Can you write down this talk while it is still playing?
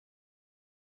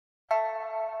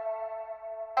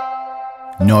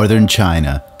Northern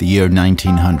China, the year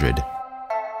 1900.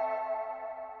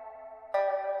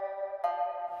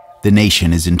 The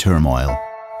nation is in turmoil.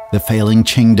 The failing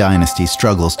Qing dynasty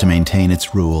struggles to maintain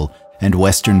its rule, and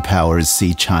Western powers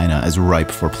see China as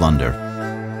ripe for plunder.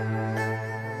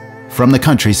 From the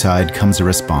countryside comes a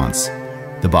response.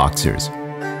 The Boxers.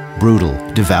 Brutal,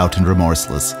 devout, and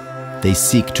remorseless, they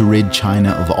seek to rid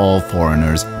China of all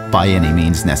foreigners by any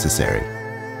means necessary.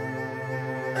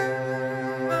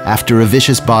 After a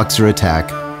vicious Boxer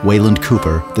attack, Wayland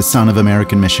Cooper, the son of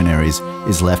American missionaries,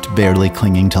 is left barely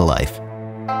clinging to life.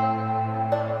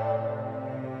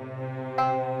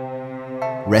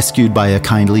 Rescued by a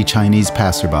kindly Chinese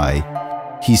passerby,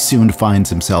 he soon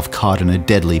finds himself caught in a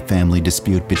deadly family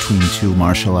dispute between two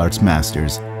martial arts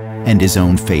masters, and his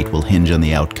own fate will hinge on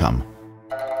the outcome.